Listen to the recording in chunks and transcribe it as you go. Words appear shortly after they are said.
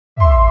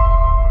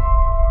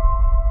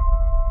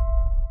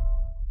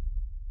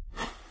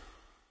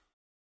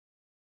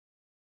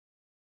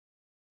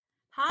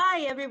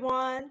Hi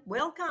everyone,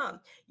 welcome.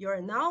 You're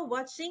now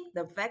watching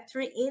the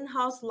Factory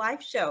In-House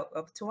Live Show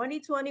of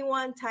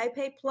 2021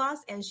 TaipeiPLAS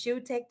and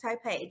ShoeTech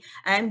Taipei.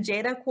 I'm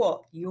Jada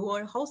Kuo,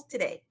 your host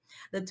today.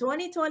 The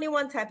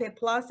 2021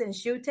 TaipeiPLAS and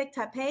ShoeTech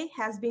Taipei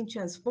has been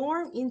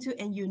transformed into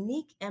a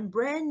unique and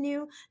brand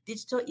new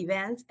digital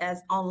event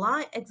as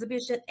online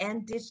exhibition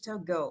and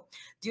DigitalGo.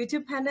 Due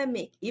to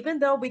pandemic, even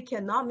though we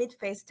cannot meet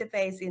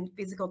face-to-face in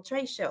physical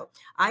trade show,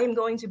 I am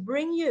going to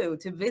bring you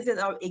to visit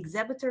our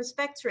exhibitors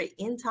factory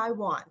in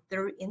Taiwan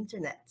through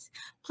internet.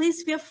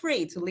 Please feel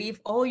free to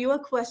leave all your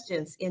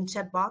questions in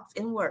chat box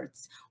in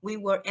words. We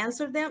will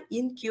answer them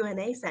in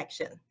Q&A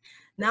section.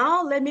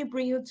 Now, let me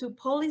bring you to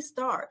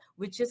POLYSTAR,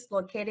 which is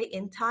located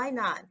in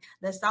Tainan,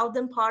 the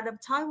southern part of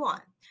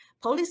Taiwan.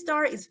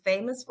 POLYSTAR is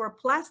famous for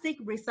plastic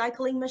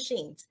recycling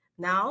machines.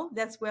 Now,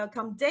 let's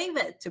welcome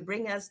David to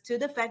bring us to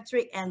the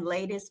factory and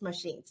latest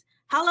machines.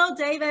 Hello,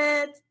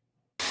 David.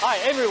 Hi,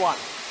 everyone.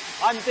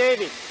 I'm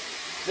David,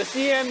 the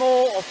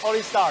CMO of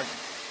POLYSTAR.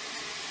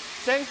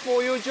 Thanks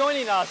for you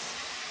joining us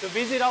to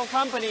visit our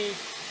company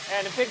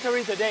and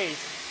factory today.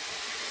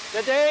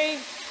 Today,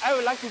 I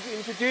would like to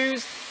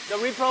introduce the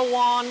Repro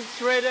 1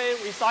 shredder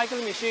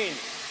recycling machine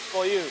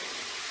for you.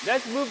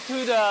 Let's move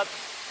to the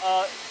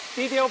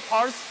detailed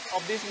parts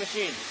of this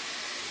machine.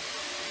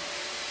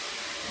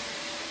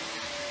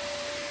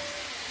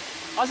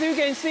 As you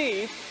can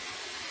see,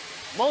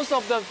 most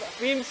of the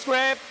film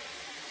scrap,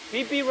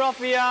 PP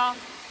raffia,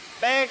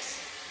 bags,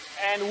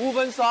 and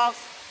woven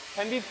socks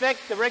can be fed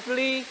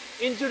directly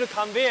into the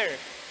conveyor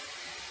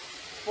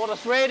for the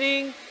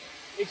shredding,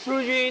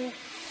 extrusion,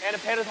 and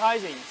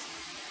pelletizing.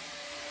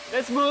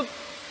 Let's move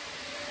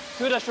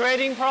to the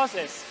shredding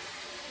process.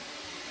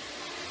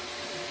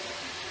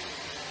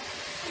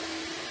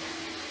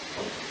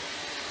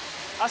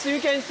 As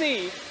you can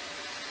see,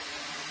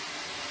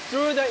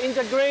 through the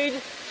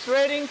integrated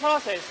shredding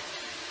process,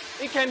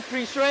 it can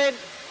pre-shred,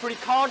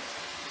 pre-cut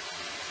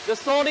the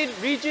solid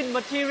rigid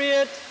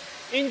material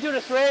into the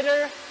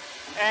shredder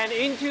and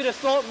into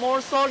the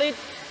more solid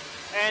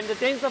and the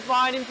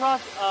densified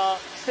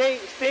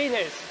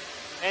status,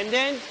 and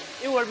then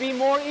it will be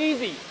more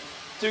easy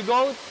to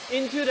go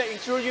into the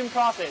extrusion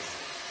process.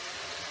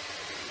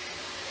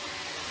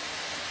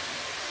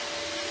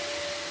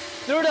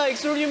 Through the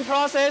extrusion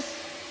process,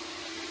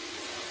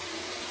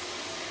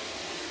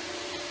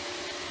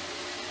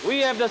 we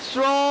have the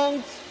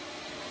strong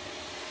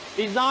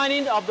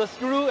designing of the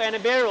screw and the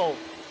barrel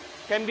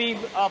can be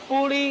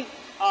fully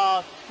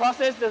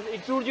processed the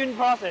extrusion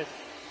process.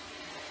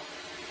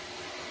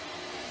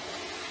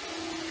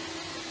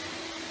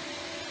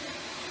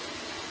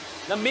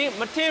 The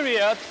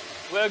material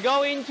will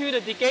go into the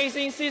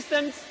degazing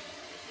systems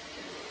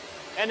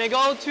and they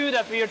go to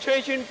the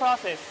filtration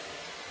process.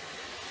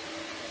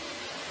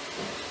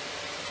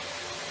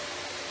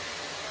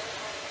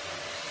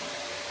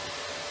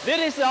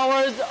 This is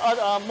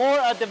our more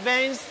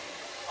advanced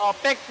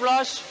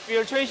backflush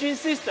filtration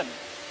system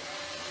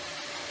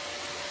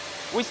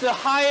with the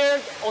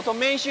higher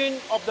automation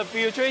of the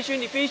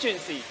filtration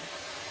efficiency.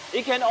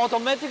 It can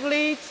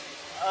automatically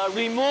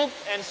remove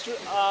and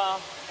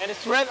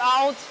strip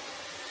out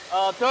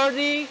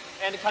dirty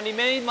and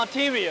contaminated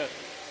material,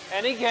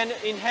 and it can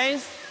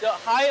enhance the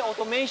high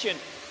automation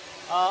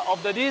of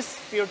this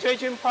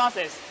filtration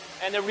process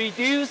and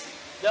reduce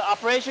the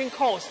operation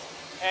cost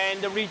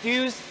and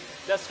reduce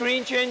the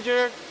screen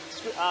changer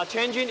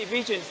changing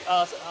efficiency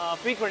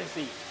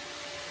frequency.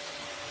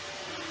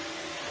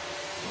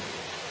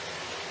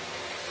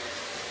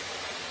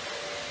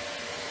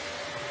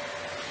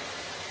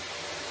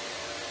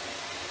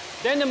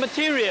 Then the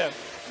material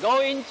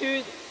go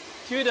into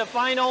the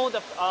final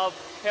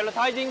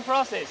pelletizing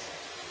process.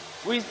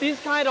 With this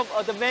kind of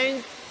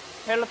advanced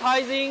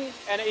pelletizing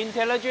and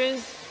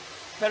intelligence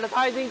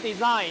pelletizing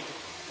design,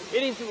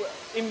 it is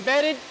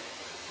embedded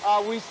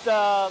with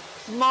the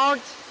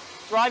smart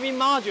driving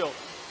module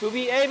to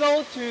be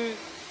able to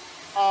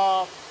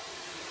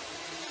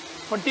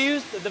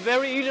produce the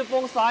very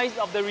uniform size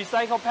of the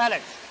recycled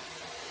pellets.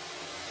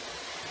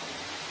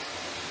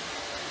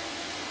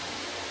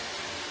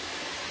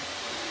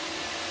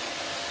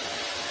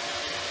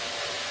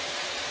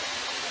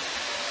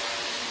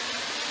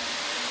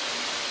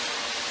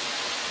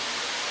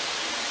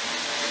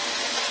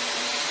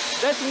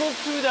 Let's move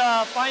to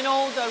the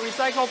final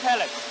recycled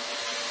pellets.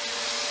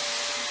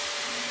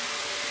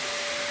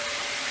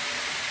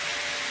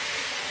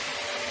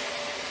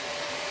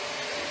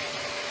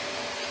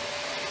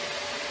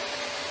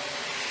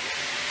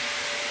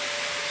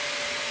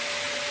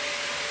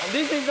 And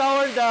this is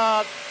our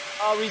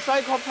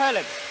recycled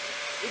pellets.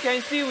 You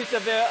can see with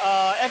the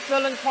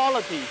excellent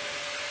quality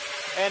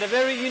and a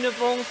very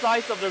uniform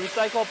size of the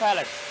recycled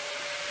pellets.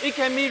 It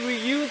can be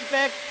reused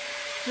back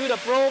to the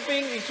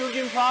probing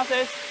extrusion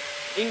process,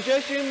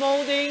 injection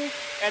molding,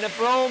 and the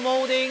blow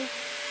molding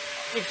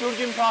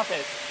extrusion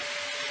process.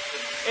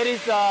 It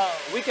is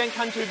we can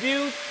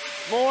contribute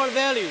more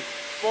value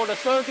for the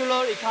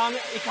circular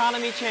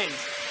economy chains.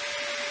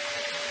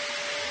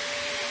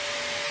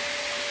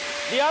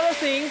 The other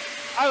thing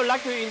I would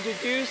like to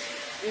introduce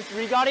is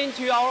regarding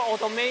to our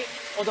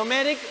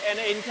automatic and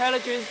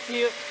intelligent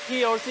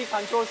PLC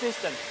control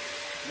system.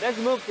 Let's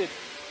move it.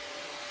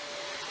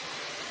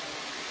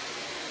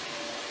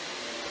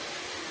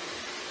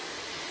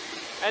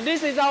 And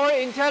this is our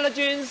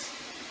intelligence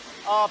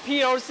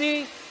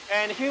PLC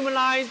and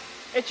humanized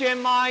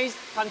HMI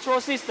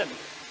control system.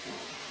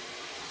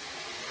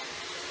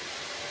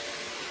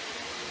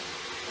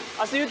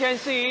 As you can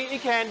see,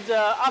 it can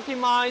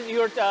optimize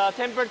your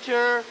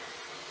temperature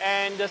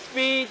and the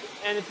speed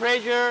and the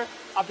pressure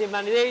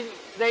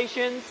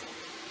optimizations.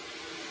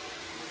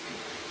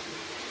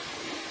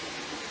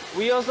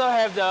 We also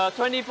have the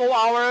 24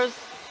 hours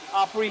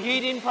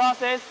preheating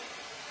process.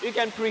 You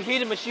can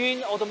preheat the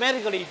machine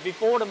automatically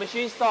before the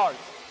machine starts.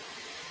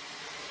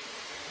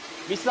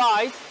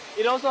 Besides,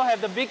 it also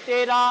has the big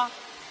data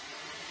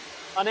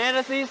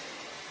analysis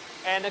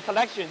and the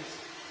collections,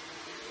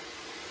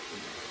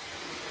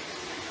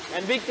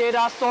 and big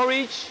data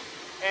storage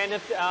and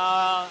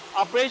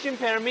operation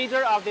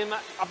parameter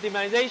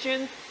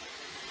optimization,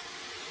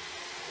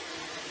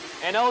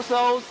 and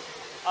also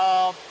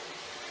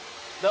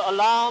the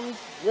alarm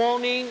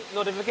warning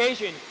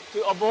notification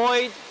to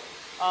avoid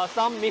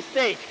some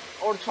mistake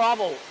or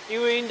trouble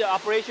during the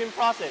operation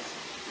process.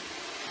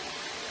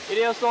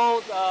 It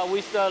also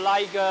with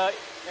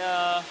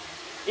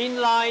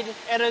inline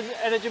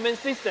management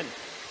system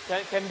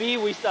can be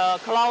with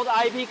cloud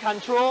IP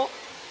control,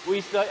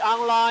 with the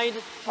online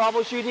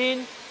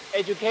troubleshooting,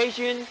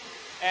 education,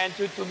 and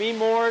to be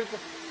more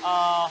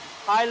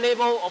high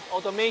level of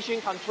automation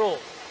control.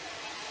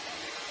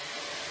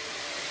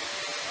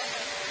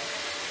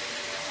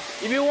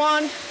 If you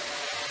want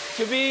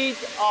to be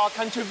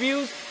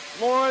contribute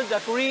more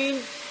the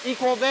green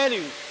equal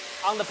value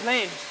on the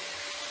plant,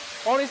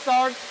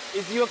 POLYSTAR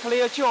is your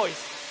clear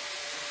choice.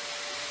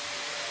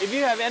 If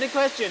you have any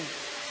question,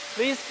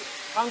 please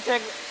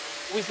contact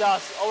with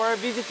us or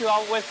visit to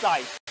our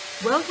website.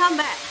 Welcome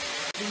back.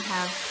 We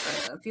have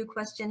a few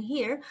questions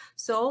here.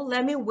 So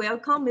let me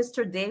welcome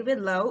Mr.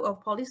 David Lowe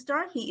of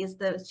POLYSTAR. He is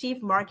the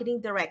Chief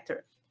Marketing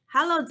Director.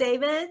 Hello,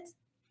 David.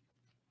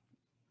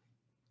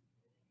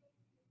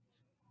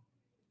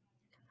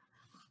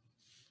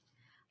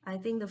 I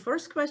think the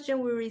first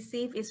question we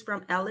received is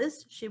from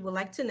Alice. She would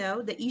like to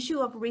know, the issue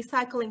of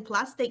recycling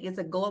plastic is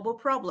a global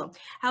problem.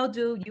 How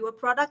do your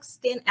products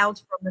stand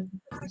out from the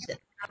competition?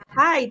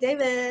 Hi,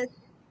 David.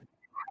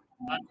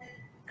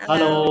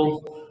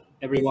 Hello,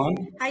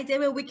 everyone. Hi,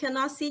 David. We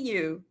cannot see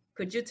you.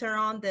 Could you turn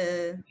on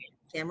the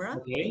camera?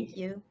 Okay. Thank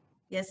you.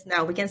 Yes,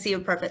 now we can see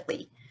you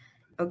perfectly.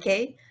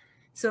 Okay.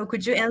 So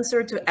could you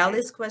answer to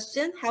Alice's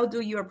question? How do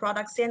your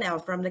products stand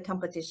out from the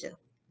competition?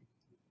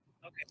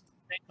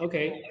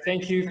 Okay,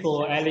 thank you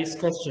for Alice's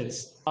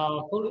questions.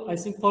 I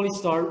think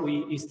POLYSTAR we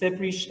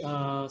established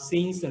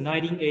since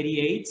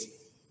 1988,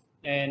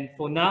 and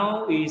for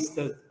now is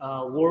the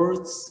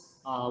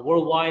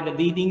worldwide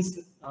leading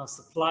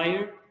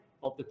supplier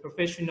of the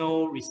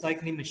professional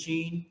recycling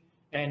machine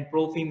and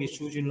profit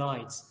extrusion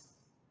lines.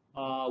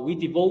 We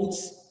devote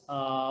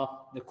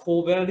the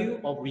core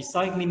value of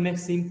recycling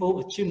makes simple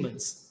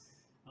achievements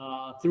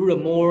through a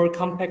more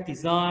compact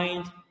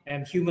design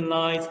and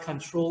humanized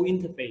control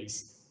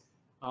interface.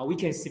 We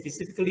can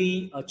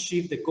specifically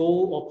achieve the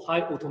goal of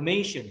high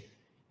automation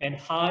and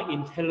high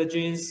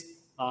intelligence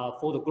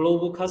for the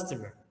global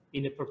customer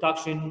in the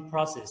production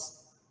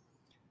process.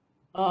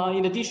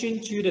 In addition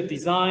to the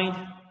design,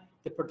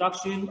 the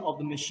production of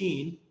the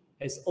machine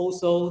is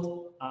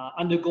also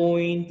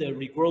undergoing the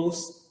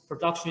rigorous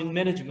production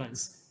management,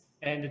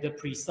 and the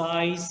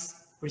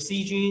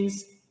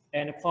precisions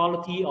and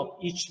quality of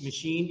each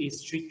machine is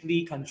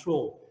strictly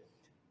controlled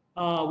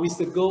with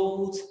the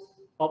goal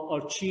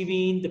of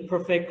achieving the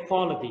perfect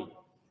quality.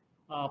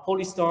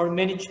 POLYSTAR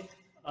managed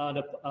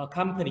the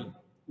company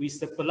with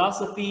the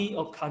philosophy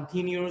of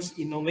continuous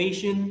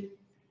innovation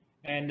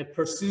and the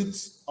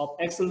pursuits of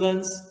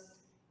excellence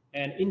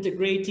and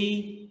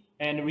integrity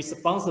and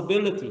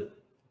responsibility,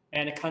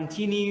 and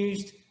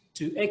continues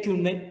to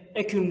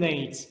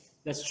accumulate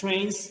the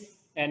strengths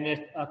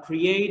and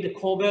create the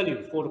core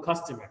value for the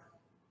customer.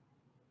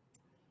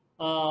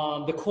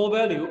 The core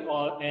value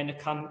and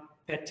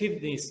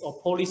competitiveness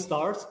of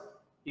POLYSTAR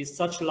is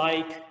such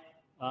like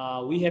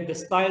we have the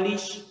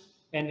stylish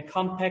and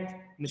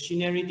compact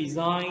machinery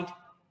designed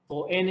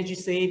for energy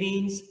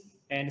savings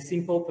and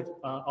simple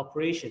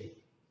operation.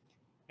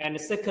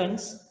 And second,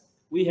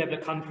 we have a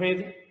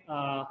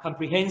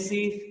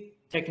comprehensive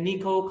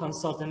technical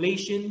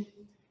consultation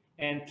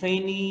and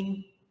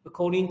planning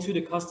according to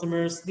the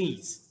customer's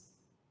needs.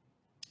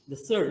 The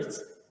third,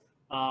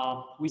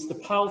 with the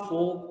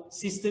powerful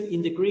system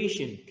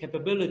integration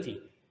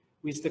capability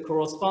with the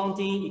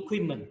corresponding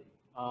equipment,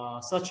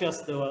 such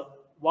as the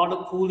water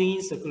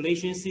cooling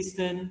circulation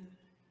system,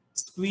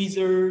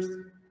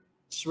 squeezers,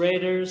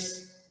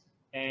 shredders,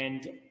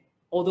 and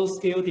auto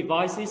scale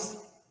devices,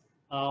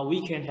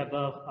 we can have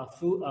a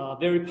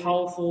very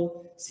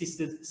powerful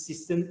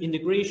system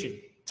integration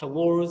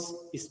towards,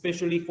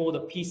 especially for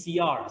the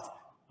PCRs,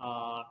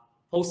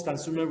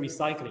 post-consumer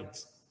recycling.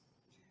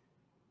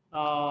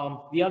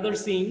 The other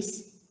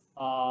things,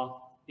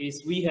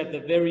 is we have the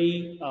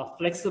very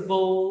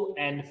flexible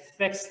and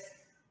fixed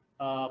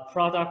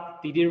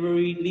product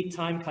delivery lead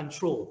time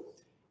control.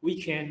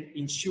 We can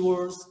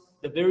ensure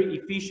the very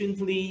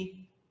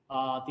efficiently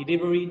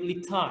delivery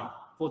lead time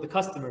for the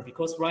customer,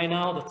 because right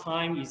now the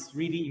time is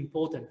really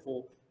important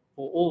for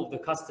all of the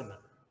customer.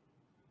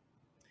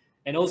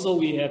 And also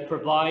we have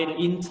provide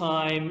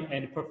in-time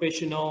and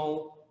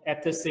professional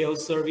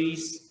after-sales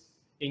service,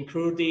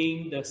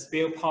 including the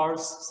spare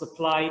parts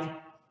supplied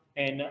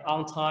and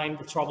on-time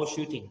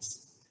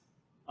troubleshootings.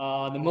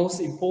 The most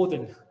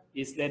important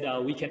is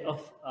that we can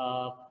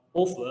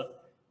offer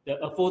the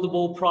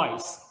affordable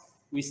price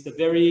with the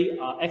very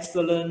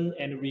excellent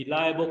and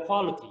reliable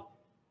quality.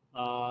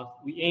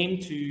 We aim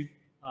to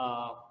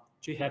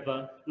have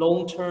a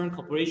long-term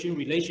cooperation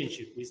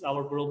relationship with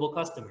our global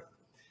customer.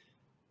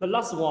 The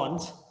last one,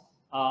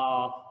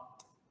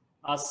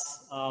 as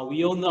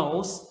we all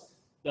know,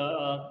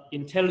 the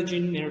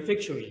intelligent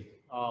manufacturing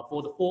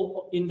for the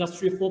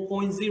Industry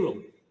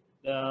 4.0,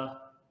 the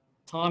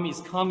time is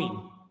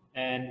coming,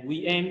 and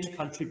we aim to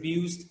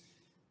contribute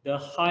the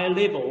high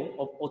level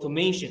of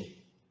automation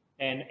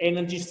and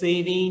energy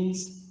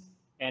savings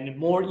and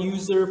more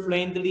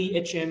user-friendly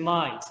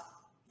HMIs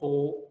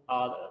for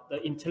the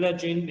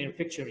intelligent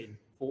manufacturing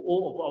for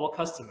all of our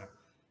customers.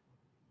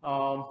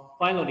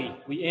 Finally,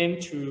 we aim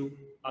to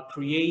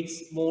create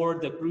more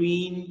the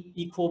green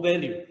eco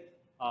value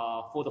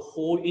for the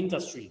whole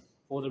industry,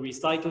 for the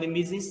recycling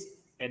business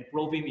and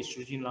profit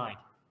extrusion line.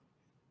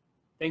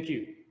 Thank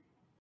you.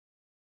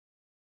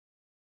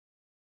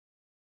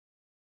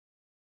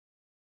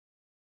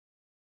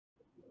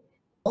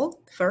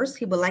 First,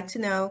 he would like to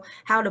know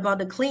how about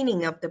the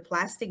cleaning of the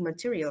plastic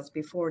materials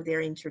before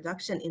their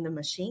introduction in the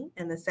machine.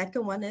 And the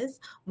second one is,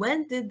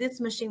 when did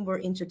this machine were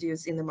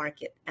introduced in the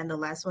market? And the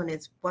last one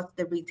is, what's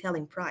the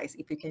retailing price,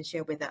 if you can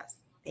share with us?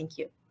 Thank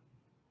you.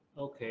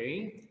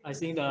 Okay, I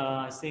think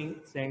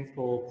thanks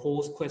for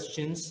Paul's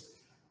questions.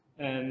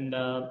 And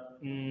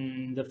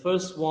the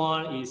first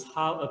one is,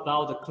 how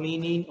about the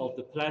cleaning of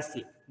the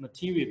plastic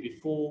material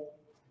before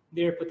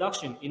their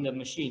production in the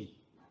machine?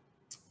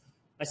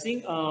 I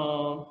think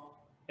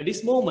at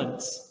this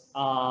moment,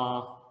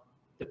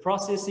 the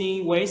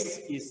processing waste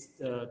is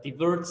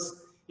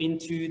diverts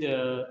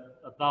into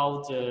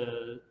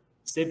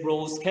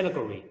several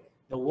categories.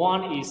 The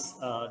one is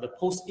the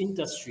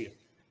post-industrial.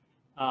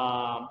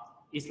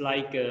 It's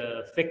like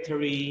a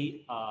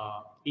factory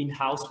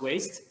in-house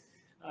waste,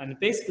 and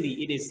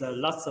basically it is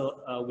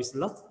with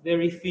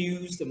very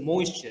few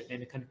moisture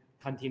and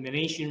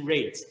contamination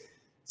rates.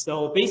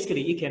 So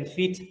basically, it can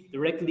fit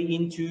directly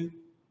into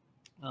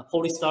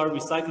POLYSTAR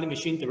recycling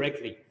machine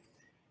directly,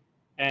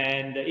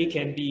 and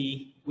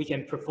we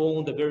can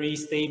perform the very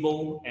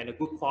stable and a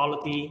good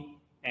quality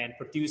and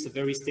produce a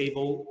very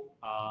stable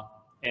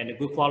and a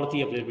good quality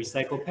of the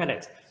recycled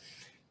pellet.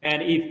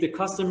 And if the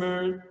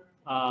customer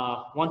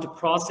want to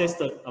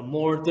process a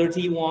more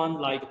dirty one,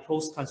 like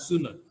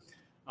post-consumer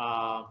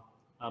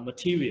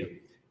material,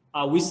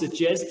 we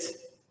suggest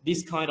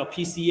this kind of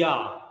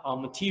PCR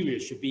material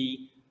should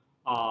be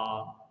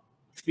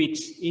fit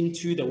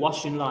into the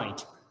washing line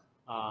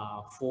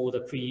for the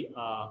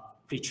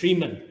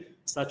pre-treatment,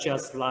 such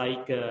as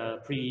like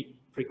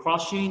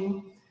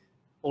pre-crushing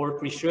or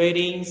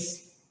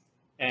pre-shreddings,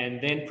 and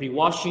then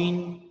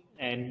pre-washing,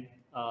 and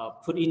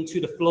put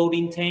into the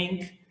floating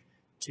tank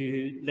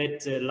to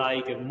let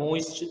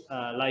moisture,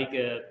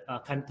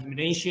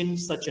 contamination,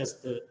 such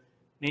as the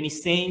many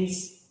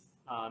stains,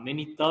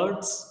 many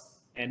dirts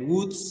and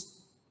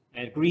woods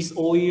and grease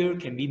oil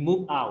can be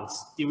moved out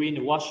during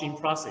the washing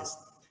process.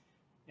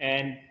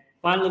 And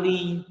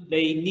finally,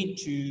 they need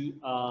to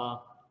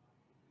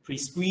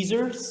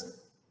pre-squeezers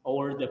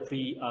or the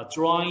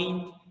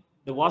pre-drying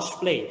the wash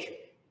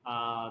flake.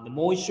 The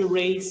moisture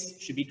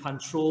rates should be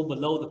controlled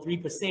below the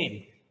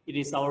 3%. It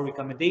is our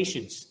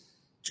recommendations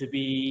to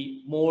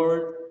be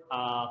more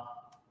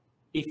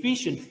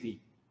efficiently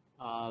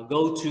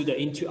go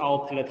into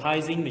our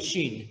pelletizing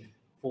machine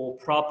for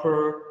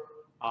proper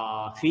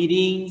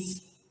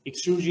feedings,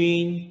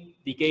 extrusion,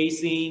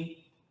 degazing,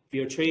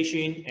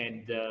 filtration,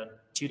 and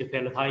to the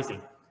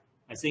pelletizing.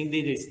 I think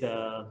this is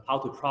how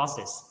to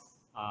process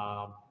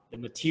the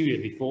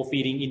material before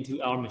feeding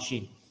into our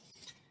machine.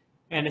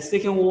 And the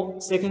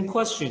second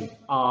question,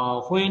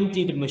 when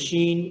did the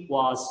machine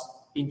was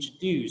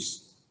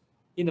introduced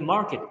in the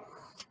market?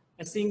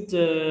 I think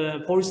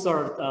the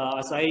POLYSTAR,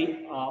 as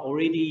I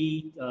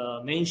already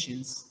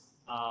mentioned,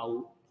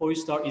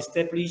 POLYSTAR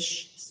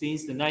established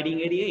since the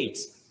 1988.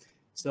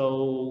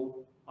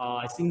 So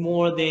I think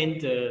more than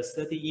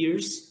 30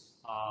 years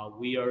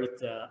we are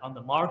on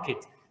the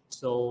market.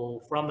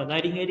 So from the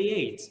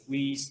 1988,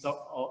 we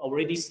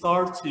already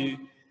start to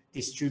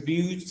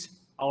distribute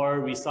our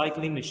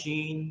recycling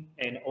machine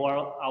and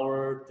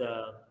our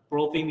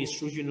profit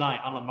extrusion line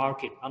on the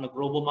market, on the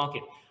global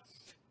market.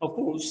 Of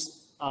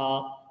course,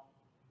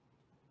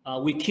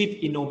 we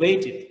keep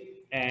innovating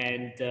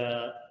and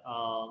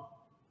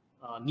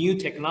new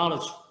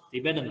technology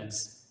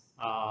developments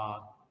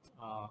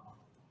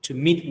to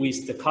meet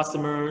with the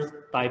customer's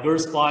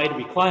diversified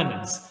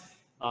requirements,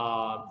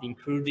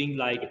 including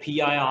like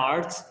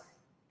PIRs,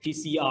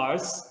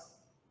 PCRs,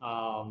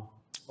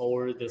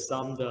 or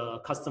some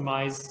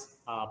customized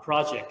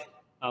project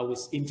which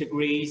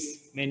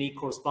integrates many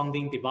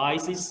corresponding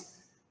devices,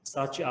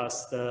 such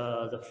as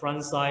the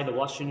front side, the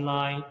washing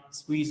line,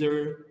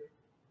 squeezer,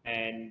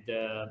 and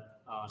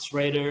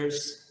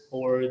shredders,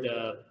 or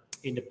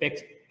in the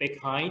back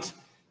height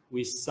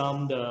with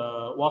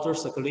the water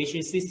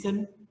circulation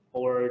system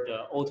or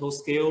the auto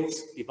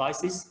scales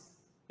devices.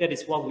 That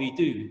is what we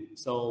do.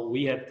 So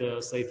we have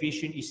the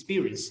sufficient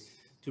experience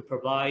to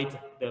provide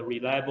the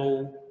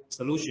reliable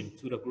solution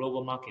to the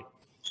global market.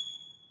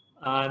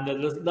 And the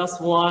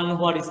last one,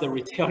 what is the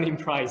retailing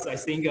price? I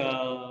think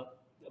the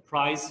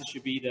price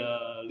should be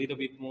a little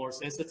bit more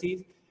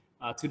sensitive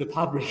to the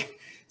public.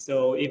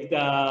 So if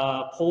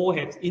the poll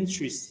has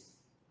interest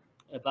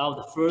about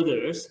the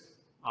furthers,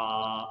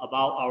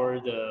 about our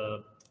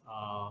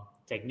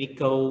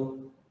technical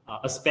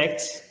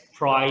aspects,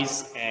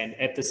 price, and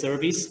after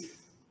service,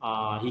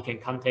 he can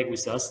contact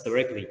with us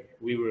directly.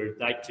 We would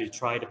like to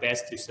try the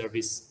best to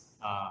service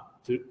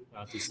to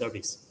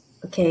service.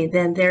 Okay,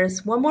 then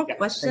there's one more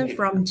question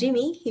from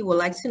Jimmy. He would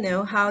like to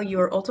know how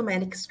your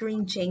automatic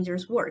screen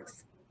changers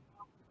works.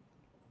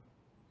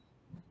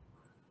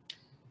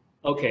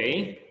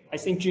 Okay, I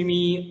think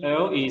Jimmy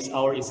L is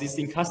our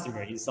existing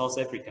customer in South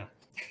Africa.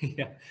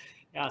 Yeah.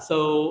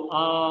 So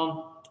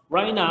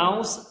right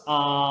now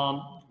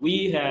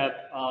we have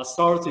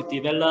started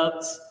to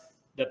develop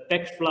the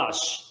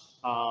backflush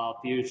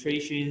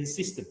filtration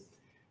system.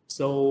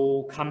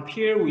 So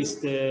compared with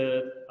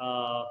the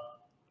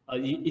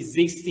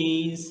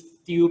existing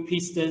steel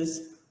pistons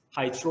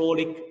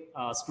hydraulic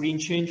screen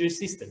changer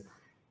system,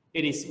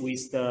 it is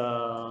with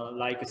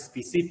like a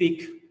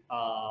specific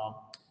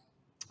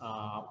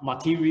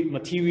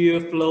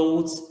material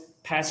flows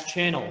pass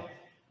channel.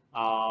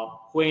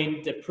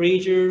 When the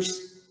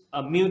pressures,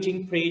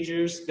 melting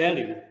pressures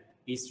value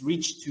is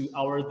reached to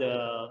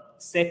the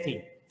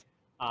setting,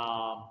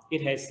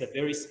 it has a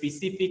very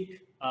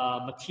specific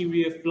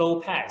material flow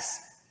path.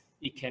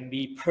 It can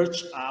be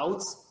purged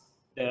out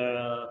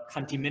the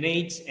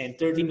contaminated and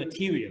dirty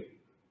material.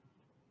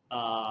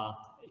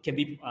 It can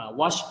be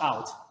washed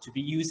out to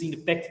be using the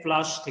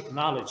backflush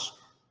technology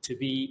to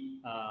be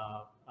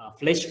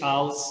flushed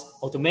out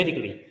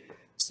automatically.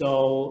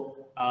 So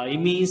it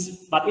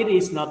means, but it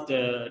is not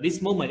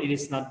this moment. It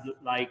is not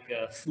like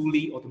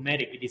fully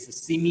automatic. It is a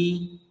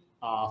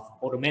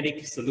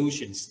semi-automatic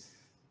solutions.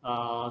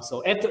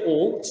 So after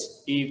all,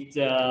 if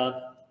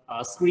the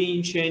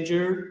screen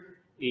changer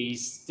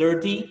is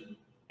dirty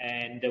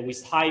and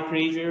with high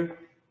pressure,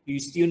 you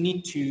still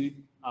need to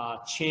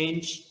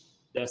change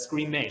the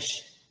screen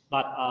mesh.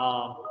 But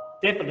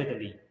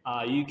definitely,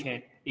 you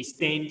can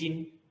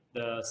extend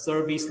the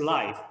service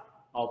life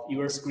of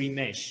your screen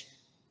mesh.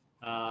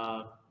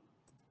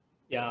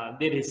 Yeah,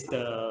 that is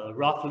the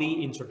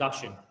roughly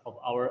introduction of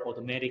our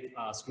automatic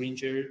screen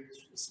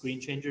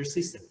changer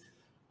system.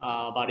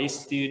 But it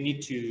still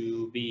need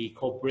to be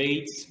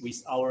cooperate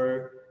with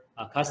our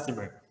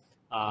customer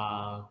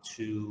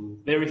to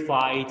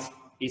verify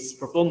its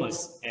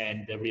performance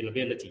and the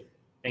reliability.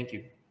 Thank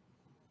you.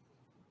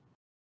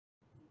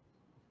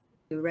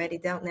 You write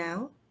it down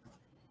now.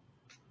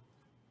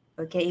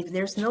 Okay, if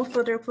there's no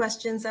further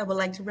questions, I would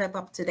like to wrap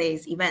up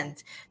today's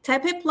event.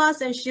 TaipeiPLAS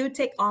and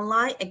ShoeTech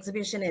Online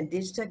Exhibition and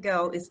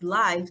DigitalGo is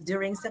live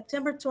during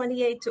September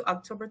 28 to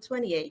October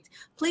 28.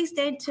 Please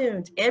stay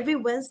tuned every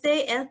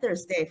Wednesday and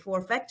Thursday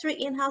for Factory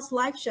In-House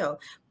Live Show.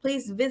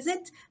 Please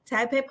visit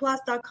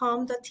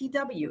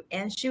TaipeiPLAS.com.tw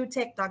and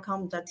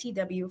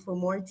ShoeTech.com.tw for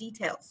more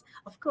details.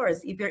 Of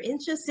course, if you're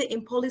interested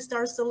in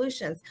POLYSTAR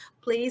solutions,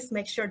 please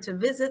make sure to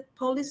visit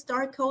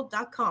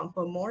polystarcode.com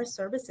for more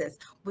services.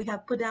 We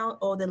have put down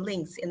all the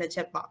links in the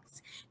chat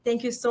box.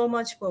 Thank you so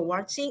much for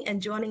watching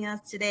and joining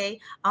us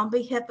today. On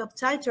behalf of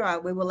Taitra,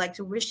 we would like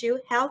to wish you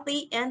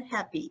healthy and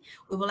happy.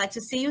 We would like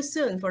to see you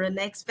soon for the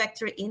next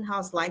Factory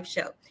In-House Live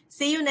Show.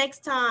 See you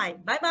next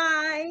time.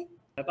 Bye-bye.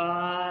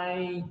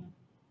 Bye-bye.